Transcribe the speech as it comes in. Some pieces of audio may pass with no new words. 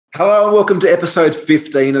Hello and welcome to episode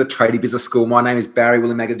 15 of the Tradie Business School. My name is Barry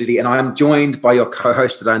William Magadidi and I am joined by your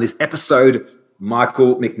co-host today on this episode,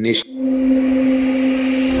 Michael McNish.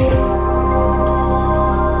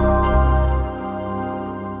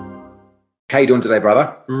 How you doing today,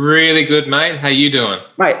 brother? Really good, mate. How you doing?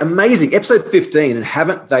 Mate, amazing. Episode 15, and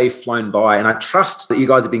haven't they flown by? And I trust that you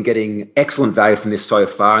guys have been getting excellent value from this so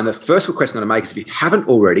far. And the first request I'm going to make is if you haven't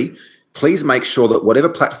already, please make sure that whatever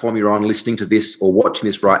platform you're on listening to this or watching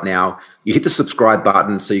this right now, you hit the subscribe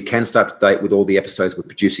button so you can stay up to date with all the episodes we're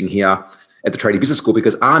producing here at the Tradie Business School,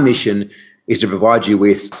 because our mission is to provide you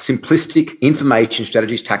with simplistic information,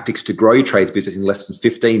 strategies, tactics to grow your trades business in less than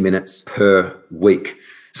 15 minutes per week.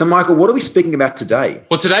 So, Michael, what are we speaking about today?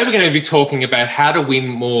 Well, today we're going to be talking about how to win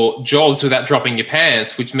more jobs without dropping your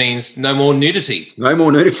pants, which means no more nudity. No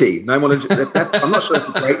more nudity. I'm not sure that's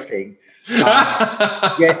a great thing.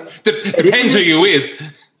 Depends who you're with.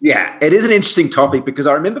 Yeah, it is an interesting topic because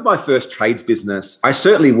I remember my first trades business. I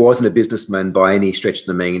certainly wasn't a businessman by any stretch of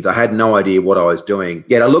the means. I had no idea what I was doing.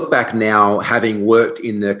 Yet I look back now, having worked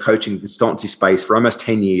in the coaching consultancy space for almost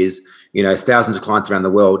 10 years, thousands of clients around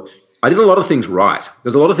the world. I did a lot of things right.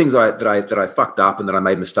 There's a lot of things that I fucked up and that I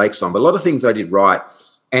made mistakes on, but a lot of things that I did right.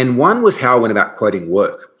 And one was how I went about quoting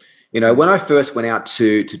work. When I first went out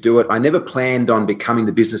to do it, I never planned on becoming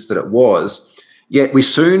the business that it was. Yet we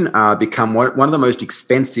soon become one of the most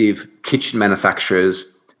expensive kitchen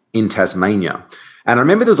manufacturers in Tasmania. And I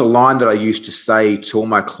remember there was a line that I used to say to all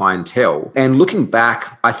my clientele. And looking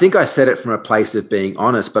back, I think I said it from a place of being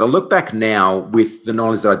honest, but I look back now with the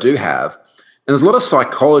knowledge that I do have. And there's a lot of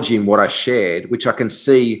psychology in what I shared, which I can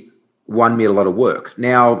see won me a lot of work.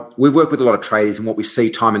 Now, we've worked with a lot of traders, and what we see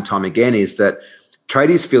time and time again is that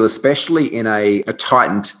traders feel, especially in a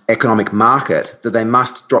tightened economic market, that they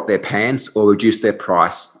must drop their pants or reduce their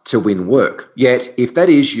price to win work. Yet, if that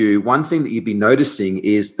is you, one thing that you'd be noticing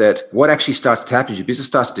is that what actually starts to happen is your business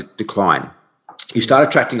starts to decline. You start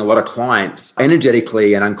attracting a lot of clients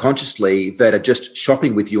energetically and unconsciously that are just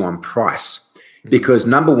shopping with you on price. Because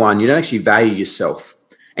number one, you don't actually value yourself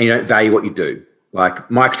and you don't value what you do. Like,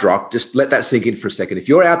 mic drop, just let that sink in for a second. If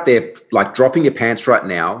you're out there like dropping your pants right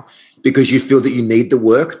now because you feel that you need the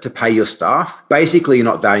work to pay your staff, basically you're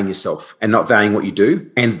not valuing yourself and not valuing what you do.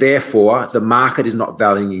 And therefore the market is not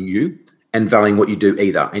valuing you and valuing what you do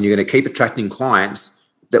either. And you're going to keep attracting clients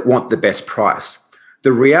that want the best price.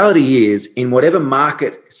 The reality is, in whatever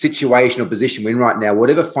market situation or position we're in right now,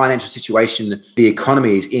 whatever financial situation the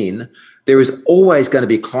economy is in, there is always going to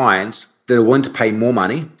be clients that are willing to pay more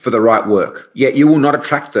money for the right work. Yet you will not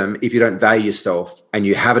attract them if you don't value yourself and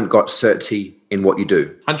you haven't got certainty in what you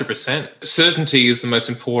do. 100%. Certainty is the most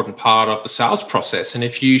important part of the sales process. And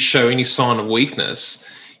if you show any sign of weakness,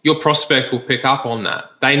 your prospect will pick up on that.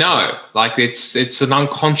 They know, like it's an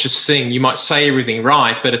unconscious thing. You might say everything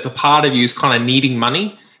right, but if the part of you is kind of needing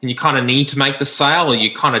money and you kind of need to make the sale, or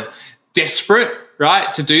you're kind of desperate,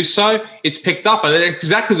 right, to do so, it's picked up. And it's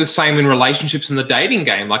exactly the same in relationships in the dating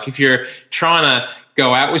game. Like, if you're trying to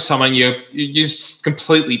go out with someone, you're just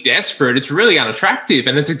completely desperate, it's really unattractive.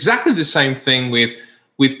 And it's exactly the same thing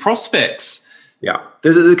with prospects. Yeah.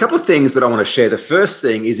 There's a couple of things that I want to share. The first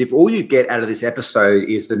thing is, if all you get out of this episode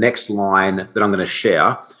is the next line that I'm going to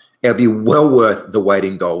share, it'll be well worth the wait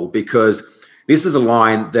in gold, because this is a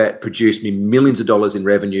line that produced me millions of dollars in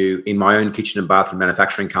revenue in my own kitchen and bathroom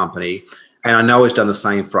manufacturing company. And I know it's done the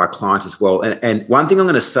same for our clients as well. And one thing I'm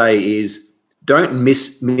going to say is, don't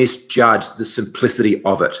misjudge the simplicity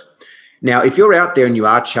of it. Now, if you're out there and you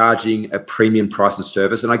are charging a premium price and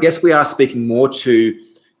service, and I guess we are speaking more to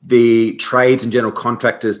the trades and general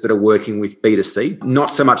contractors that are working with B2C, not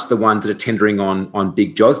so much the ones that are tendering on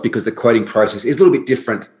big jobs, because the quoting process is a little bit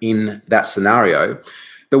different in that scenario.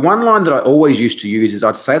 The one line that I always used to use is,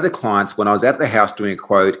 I'd say to the clients when I was at the house doing a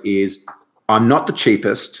quote is, I'm not the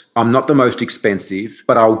cheapest, I'm not the most expensive,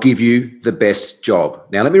 but I'll give you the best job.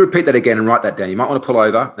 Now, let me repeat that again and write that down. You might want to pull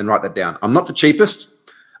over and write that down. I'm not the cheapest,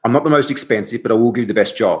 I'm not the most expensive, but I will give you the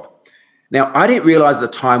best job. Now, I didn't realize at the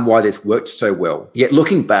time why this worked so well. Yet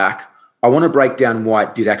looking back, I want to break down why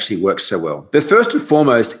it did actually work so well. The first and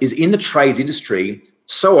foremost is, in the trades industry,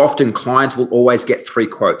 so often clients will always get 3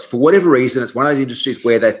 quotes. For whatever reason, it's one of those industries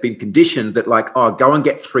where they've been conditioned that, like, oh, go and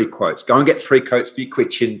get 3 quotes. Go and get 3 quotes for your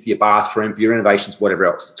kitchen, for your bathroom, for your renovations, whatever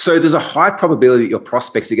else. So there's a high probability that your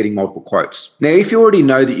prospects are getting multiple quotes. Now, if you already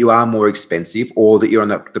know that you are more expensive, or that you're on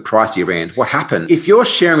the pricier end, what happens? If you're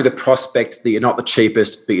sharing with a prospect that you're not the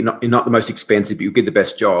cheapest, but you're not the most expensive, but you get the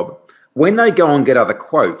best job, when they go and get other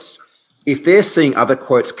quotes, if they're seeing other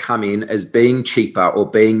quotes come in as being cheaper or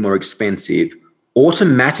being more expensive,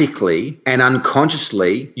 automatically and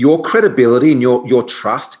unconsciously, your credibility and your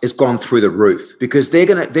trust has gone through the roof, because they're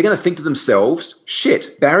gonna think to themselves,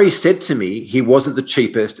 shit, Barry said to me he wasn't the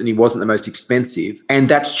cheapest and he wasn't the most expensive, and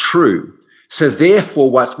that's true. So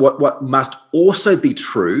therefore, what must also be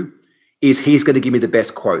true is he's going to give me the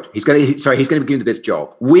best quote. He's going to give me the best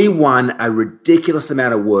job. We won a ridiculous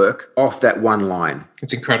amount of work off that one line.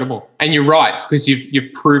 It's incredible. And you're right, because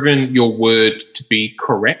you've proven your word to be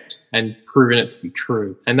correct and proven it to be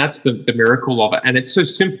true. And that's the miracle of it. And it's so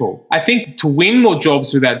simple. I think to win more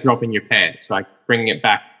jobs without dropping your pants, like bringing it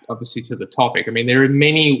back obviously to the topic, I mean, there are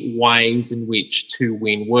many ways in which to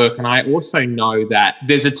win work. And I also know that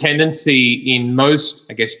there's a tendency in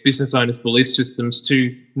most, I guess, business owners' belief systems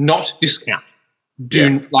to not discount.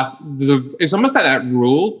 It's almost like that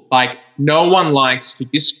rule, like no one likes to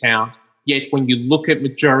discount, yet when you look at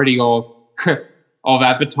majority of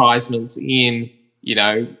advertisements in,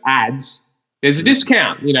 ads, there's a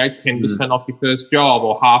discount, 10% off your first job,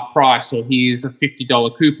 or half price, or here's a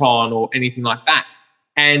 $50 coupon, or anything like that.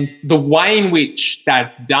 And the way in which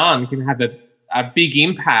that's done can have a big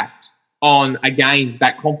impact on, again,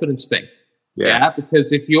 that confidence thing. Yeah.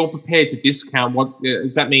 Because if you're prepared to discount, what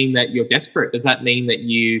does that mean? That you're desperate? Does that mean that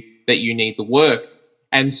you need the work?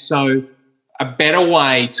 And so a better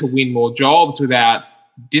way to win more jobs without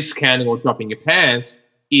discounting or dropping your pants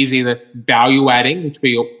is either value adding, which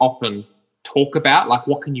we often talk about, like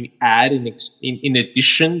what can you add in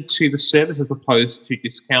addition to the service as opposed to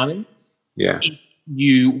discounting. Yeah. If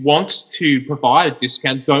you want to provide a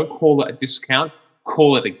discount, don't call it a discount,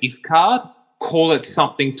 call it a gift card, call it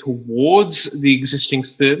something towards the existing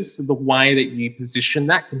service. So the way that you position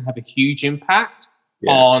that can have a huge impact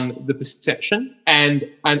on the perception, and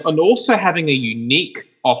also having a unique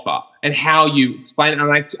offer and how you explain it.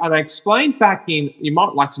 And I explained back in, you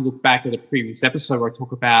might like to look back at a previous episode where I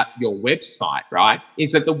talk about your website, right?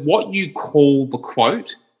 Is that what you call the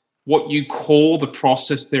quote, what you call the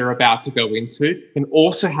process they're about to go into, can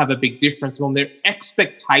also have a big difference on their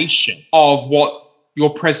expectation of what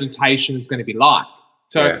your presentation is going to be like.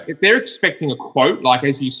 So if they're expecting a quote, like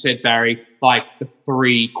as you said, Barry, like the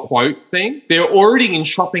 3 quote thing, they're already in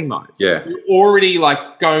shopping mode. Yeah. They're already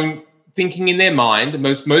thinking in their mind,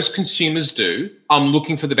 most consumers do, I'm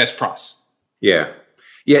looking for the best price. Yeah.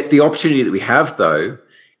 Yet the opportunity that we have, though,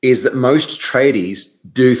 is that most tradies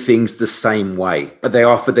do things the same way, but they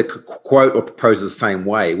offer the quote or proposal the same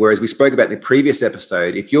way. Whereas we spoke about in the previous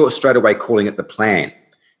episode, if you're straight away calling it the plan,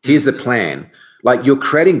 here's the plan, like you're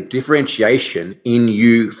creating differentiation in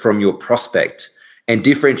you from your prospect, and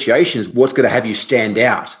differentiation is what's going to have you stand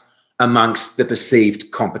out amongst the perceived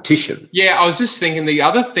competition. Yeah, I was just thinking the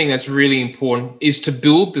other thing that's really important is to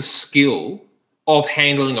build the skill of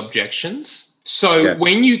handling objections. So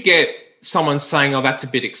when you get someone saying, oh, that's a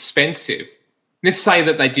bit expensive, let's say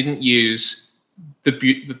that they didn't use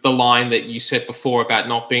the line that you said before about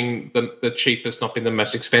not being the cheapest, not being the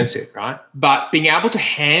most expensive, right? But being able to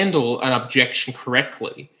handle an objection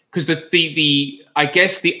correctly, because I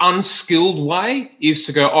guess the unskilled way is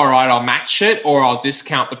to go, all right, I'll match it or I'll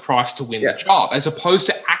discount the price to win the job, as opposed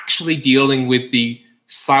to actually dealing with the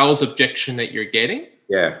sales objection that you're getting.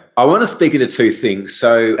 Yeah. I want to speak into 2 things.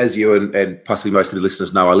 So as you and possibly most of the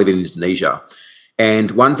listeners know, I live in Indonesia.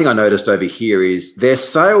 And one thing I noticed over here is their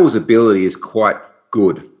sales ability is quite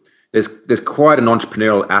good. There's quite an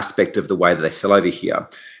entrepreneurial aspect of the way that they sell over here.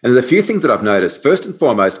 And there's a few things that I've noticed. First and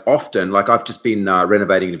foremost, often, like I've just been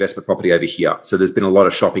renovating an investment property over here. So there's been a lot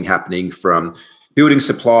of shopping happening, from building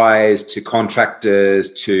supplies to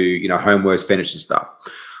contractors to, homewares, furniture stuff.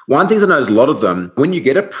 One thing I noticed, a lot of them, when you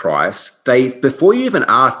get a price, before you even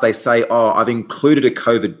ask, they say, oh, I've included a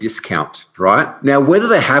COVID discount, right? Now, whether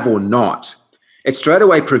they have or not, it straight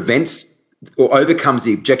away prevents or overcomes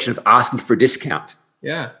the objection of asking for a discount.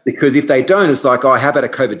 Yeah. Because if they don't, it's like, oh, how about a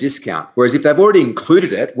COVID discount? Whereas if they've already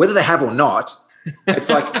included it, whether they have or not, it's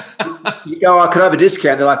like, you go, oh, could I have a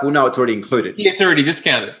discount? They're like, well, no, it's already included. Yeah, it's already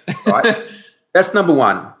discounted. Right? That's number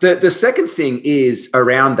one. The second thing is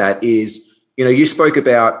around that is, you spoke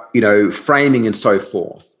about, framing and so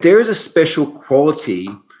forth. There is a special quality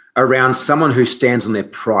around someone who stands on their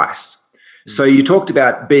price. So you talked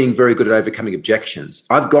about being very good at overcoming objections.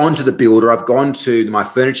 I've gone to the builder, I've gone to my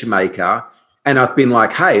furniture maker, and I've been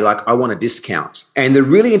like, hey, I want a discount. And the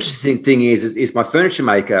really interesting thing is my furniture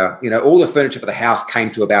maker, all the furniture for the house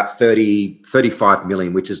came to about 35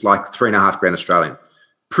 million, which is like $3,500 Australian.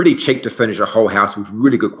 Pretty cheap to furnish a whole house with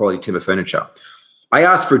really good quality timber furniture. I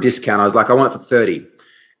asked for a discount. I was like, I want it for 30.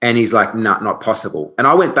 And he's like, no, not possible. And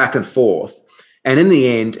I went back and forth. And in the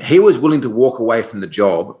end, he was willing to walk away from the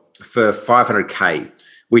job for $500K,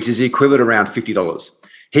 which is the equivalent around $50.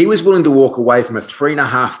 He was willing to walk away from a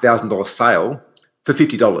 $3,500 sale for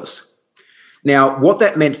 $50. Now, what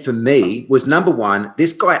that meant for me was, number one,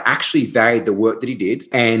 this guy actually valued the work that he did,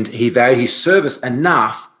 and he valued his service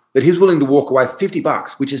enough that he was willing to walk away for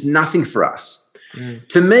 $50, which is nothing for us.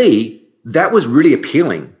 To me, that was really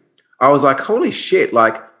appealing. I was like, holy shit,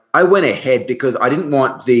 like I went ahead because I didn't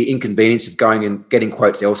want the inconvenience of going and getting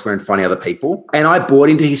quotes elsewhere and finding other people. And I bought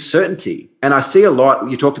into his certainty. And I see a lot,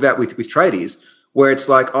 you talked about with tradies, where it's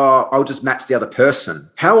like, oh, I'll just match the other person.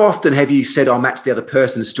 How often have you said, I'll match the other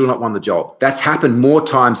person and still not won the job? That's happened more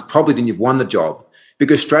times probably than you've won the job,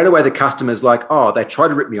 because straight away the customer's like, oh, they try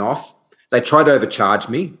to rip me off. They try to overcharge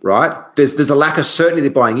me, right? There's a lack of certainty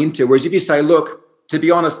they're buying into. Whereas if you say, look, to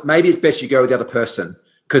be honest, maybe it's best you go with the other person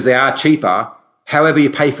because they are cheaper. However, you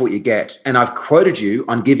pay for what you get. And I've quoted you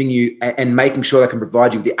on giving you and making sure I can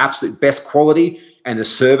provide you with the absolute best quality and the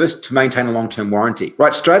service to maintain a long-term warranty,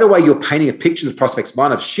 right? Straight away, you're painting a picture in the prospect's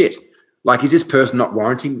mind of shit. Like, is this person not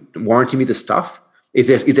warranting me the stuff? Is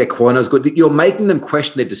their quality not as good? You're making them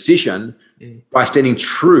question their decision by standing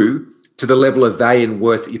true to the level of value and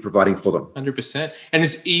worth that you're providing for them. 100%. And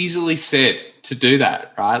it's easily said to do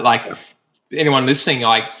that, right? Like anyone listening,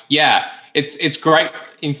 like, yeah, it's great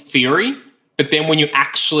in theory, but then when you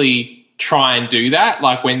actually try and do that,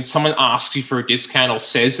 like when someone asks you for a discount or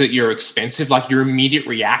says that you're expensive, like your immediate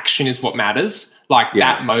reaction is what matters, like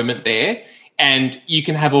that moment there. And you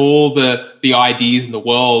can have all the ideas in the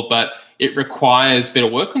world, but it requires better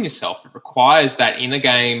work on yourself. It requires that inner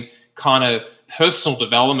game kind of personal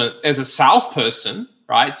development as a salesperson,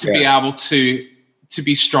 right? To be able to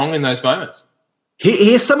be strong in those moments.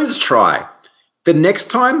 Here's something to try. The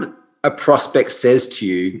next time a prospect says to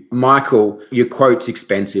you, Michael, your quote's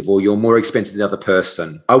expensive or you're more expensive than the other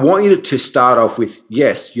person, I want you to start off with,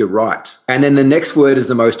 yes, you're right. And then the next word is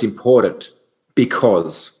the most important,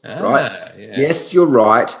 because, right? Yeah. Yes, you're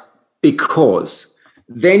right, because.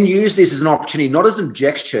 Then use this as an opportunity, not as an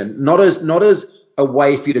objection, not as a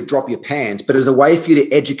way for you to drop your pants, but as a way for you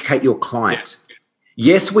to educate your client.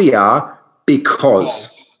 Yeah. Yes, we are,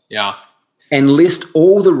 because. Yeah. And list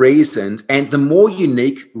all the reasons, and the more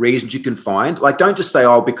unique reasons you can find. Like, don't just say,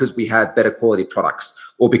 oh, because we had better quality products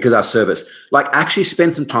or because our service. Like, actually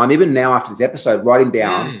spend some time, even now after this episode, writing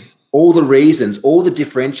down all the reasons, all the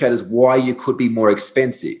differentiators why you could be more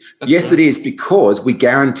expensive. Yes, it is because we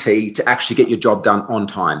guarantee to actually get your job done on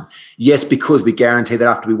time. Yes, because we guarantee that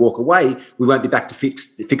after we walk away, we won't be back to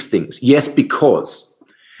fix things. Yes, because.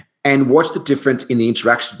 And watch the difference in the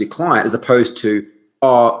interaction with your client as opposed to,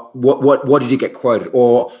 oh, what did you get quoted?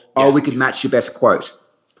 Or, we could match your best quote.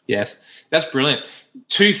 Yes, that's brilliant.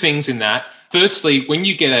 Two things in that. Firstly, when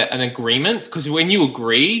you get an agreement, because when you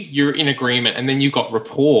agree, you're in agreement, and then you've got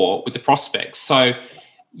rapport with the prospects. So,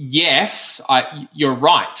 yes, you're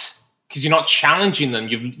right, because you're not challenging them.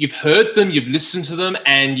 You've heard them, you've listened to them,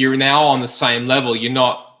 and you're now on the same level. You're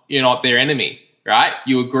not their enemy, right?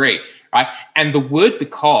 You agree, right? And the word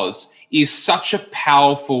 "because" is such a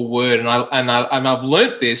powerful word. And I've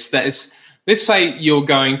learnt this, that let's say you're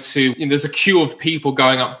going to, there's a queue of people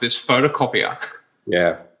going up to this photocopier.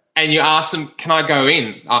 Yeah. And you ask them, can I go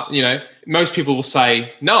in? Most people will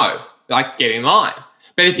say no, like get in line.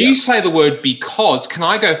 But if you say the word because, can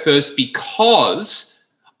I go first because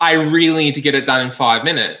I really need to get it done in 5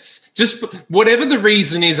 minutes? Just whatever the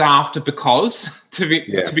reason is after because, to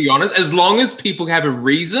be honest, as long as people have a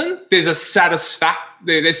reason, there's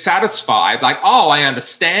they're satisfied, like, oh, I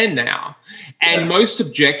understand now. And most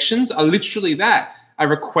objections are literally that, a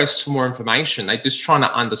request for more information. They're just trying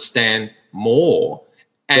to understand more.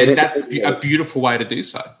 And that's a beautiful way to do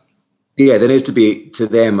so. Yeah, there needs to be, to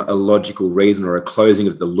them, a logical reason or a closing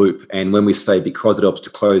of the loop. And when we say because, it helps to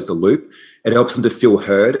close the loop. It helps them to feel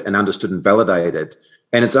heard and understood and validated.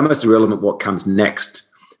 And it's almost irrelevant what comes next.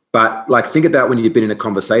 But like, think about when you've been in a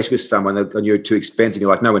conversation with someone and you're too expensive.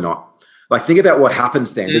 You're like, no, we're not. Like, think about what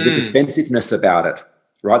happens then. There's a defensiveness about it,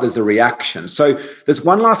 right? There's a reaction. So there's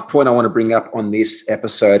one last point I want to bring up on this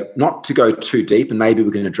episode, not to go too deep, and maybe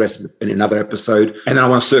we can address it in another episode. And then I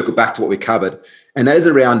want to circle back to what we covered. And that is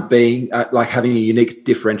around being like having a unique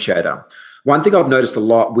differentiator. One thing I've noticed a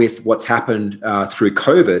lot with what's happened through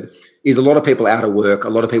COVID is a lot of people out of work, a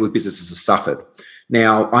lot of people's businesses have suffered.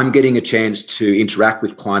 Now, I'm getting a chance to interact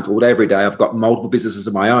with clients all day, every day. I've got multiple businesses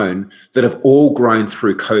of my own that have all grown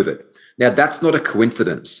through COVID. Now, that's not a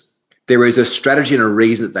coincidence. There is a strategy and a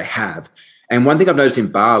reason that they have. And one thing I've noticed in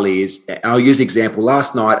Bali is, and I'll use the example,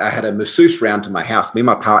 last night I had a masseuse round to my house, me and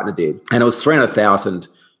my partner did, and it was $300,000,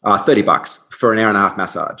 $30 for an hour and a half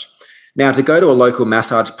massage. Now, to go to a local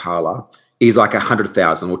massage parlor is like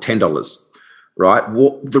 $100,000 or $10. right?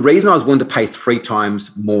 Well, the reason I was willing to pay 3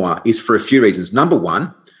 times more is for a few reasons. Number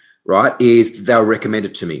one, right, is they were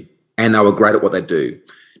recommended to me and they were great at what they do.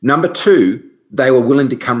 Number two, they were willing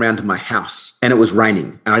to come around to my house and it was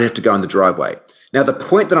raining and I didn't have to go in the driveway. Now, the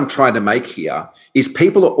point that I'm trying to make here is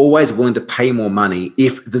people are always willing to pay more money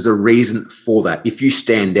if there's a reason for that, if you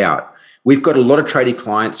stand out. We've got a lot of tradie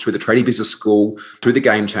clients through the Tradie Business School, through the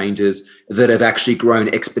Game Changers, that have actually grown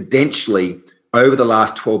exponentially over the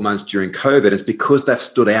last 12 months during COVID. It's because they've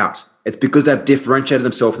stood out. It's because they've differentiated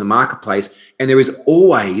themselves in the marketplace, and there is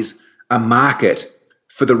always a market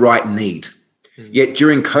for the right need. Yet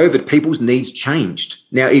during COVID, people's needs changed.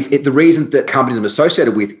 Now, if the reason that companies I'm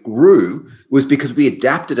associated with grew was because we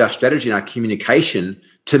adapted our strategy and our communication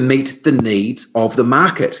to meet the needs of the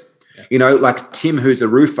market. Yeah. You know, like Tim, who's a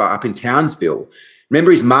roofer up in Townsville, remember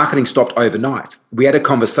his marketing stopped overnight. We had a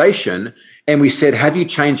conversation and we said, have you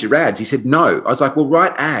changed your ads? He said, no. I was like, well,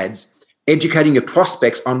 write ads educating your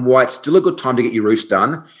prospects on why it's still a good time to get your roofs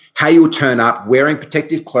done, how you'll turn up wearing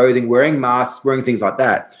protective clothing, wearing masks, wearing things like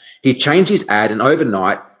that. He changed his ad and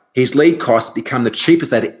overnight, his lead costs become the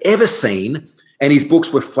cheapest they'd ever seen and his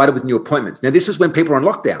books were flooded with new appointments. Now, this is when people were on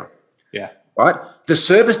lockdown. Yeah. Right? The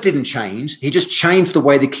service didn't change. He just changed the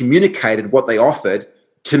way they communicated what they offered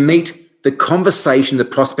to meet the conversation the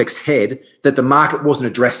prospect's head that the market wasn't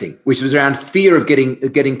addressing, which was around fear of getting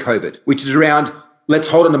COVID, which is around, let's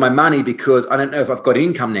hold on to my money because I don't know if I've got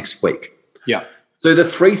income next week. Yeah. So the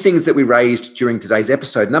 3 things that we raised during today's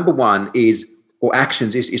episode, number one or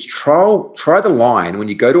actions is try the line when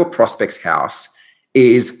you go to a prospect's house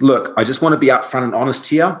is, look, I just want to be upfront and honest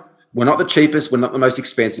here. We're not the cheapest, we're not the most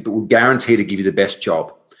expensive, but we'll guarantee to give you the best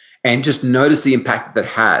job. And just notice the impact that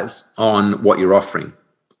has on what you're offering,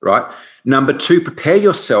 right? Number 2, prepare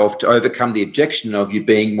yourself to overcome the objection of you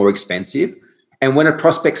being more expensive. And when a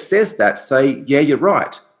prospect says that, say, yeah, you're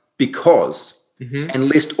right, because, and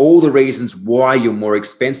list all the reasons why you're more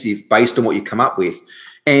expensive based on what you come up with.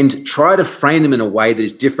 And try to frame them in a way that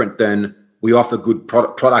is different than we offer good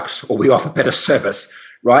products or we offer better service,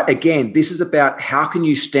 right? Again, this is about how can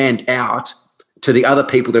you stand out to the other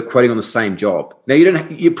people that are quoting on the same job. Now,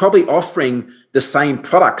 you're probably offering the same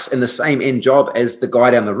products and the same end job as the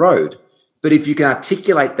guy down the road. But if you can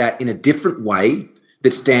articulate that in a different way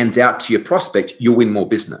that stands out to your prospect, you'll win more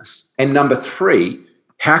business. And number 3,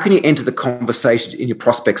 how can you enter the conversation in your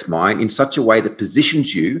prospect's mind in such a way that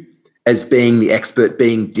positions you as being the expert,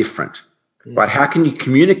 being different, right? How can you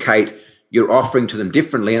communicate your offering to them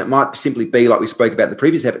differently? And it might simply be like we spoke about in the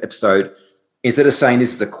previous episode, instead of saying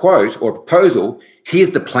this is a quote or a proposal, here's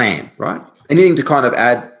the plan, right? Anything to kind of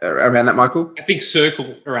add around that, Michael? I think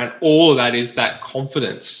circle around all of that is that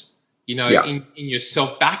confidence, in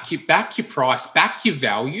yourself, back your price, back your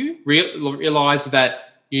value, realize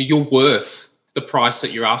that you're worth the price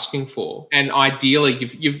that you're asking for. And ideally,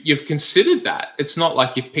 you've considered that. It's not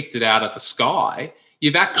like you've picked it out of the sky.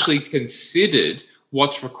 You've actually considered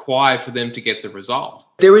what's required for them to get the result.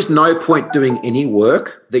 There is no point doing any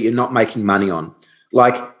work that you're not making money on.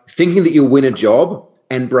 Like thinking that you'll win a job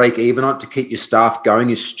and break even on it to keep your staff going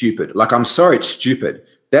is stupid. Like, I'm sorry, it's stupid.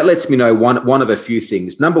 That lets me know one of a few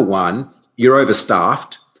things. Number 1, you're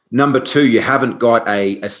overstaffed. Number 2, you haven't got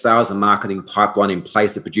a sales and marketing pipeline in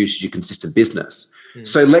place that produces you consistent business.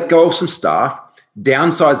 So let go of some staff,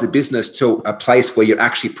 downsize the business to a place where you're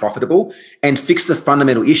actually profitable and fix the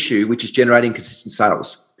fundamental issue, which is generating consistent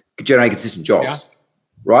sales, generating consistent jobs,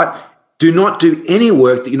 right? Do not do any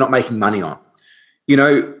work that you're not making money on.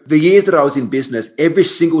 The years that I was in business, every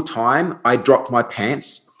single time I dropped my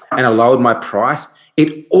pants and I lowered my price,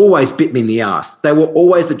 it always bit me in the ass. They were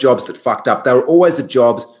always the jobs that fucked up. They were always the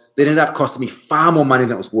jobs that ended up costing me far more money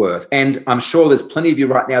than it was worth. And I'm sure there's plenty of you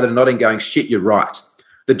right now that are nodding going, shit, you're right.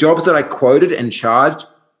 The jobs that I quoted and charged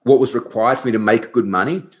what was required for me to make good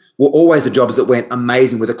money were always the jobs that went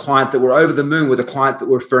amazing, with a client that were over the moon, with a client that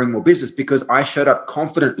were referring more business, because I showed up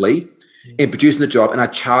confidently in producing the job and I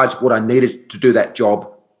charged what I needed to do that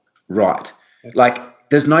job right. Like,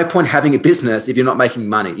 there's no point having a business if you're not making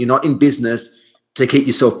money. You're not in business to keep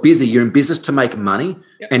yourself busy. You're in business to make money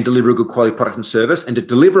and deliver a good quality product and service. And to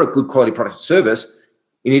deliver a good quality product and service,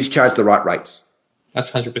 you need to charge the right rates.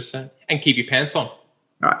 That's 100%. And keep your pants on.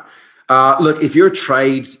 All right. Look, if you're a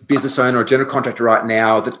trades business owner or general contractor right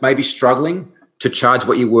now that's maybe struggling to charge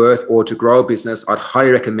what you're worth or to grow a business, I'd highly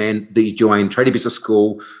recommend that you join Tradie Business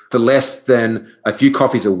School. For less than a few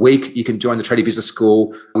coffees a week, you can join the Tradie Business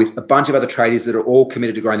School with a bunch of other tradies that are all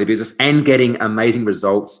committed to growing their business and getting amazing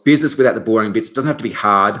results. Business without the boring bits. It doesn't have to be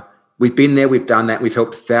hard. We've been there, we've done that. We've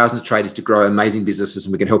helped thousands of traders to grow amazing businesses,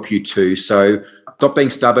 and we can help you too. So stop being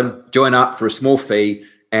stubborn, join up for a small fee,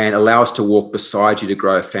 and allow us to walk beside you to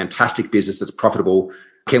grow a fantastic business that's profitable,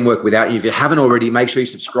 can work without you. If you haven't already, make sure you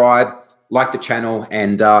subscribe, like the channel,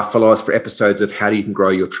 and follow us for episodes of how you can grow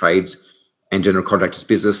your trades and general contractors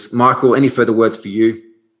business. Michael, any further words for you?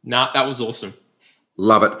 Nah, that was awesome.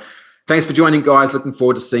 Love it. Thanks for joining, guys. Looking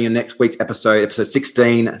forward to seeing you next week's episode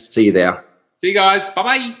 16. See you there. See you guys.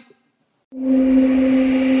 Bye-bye.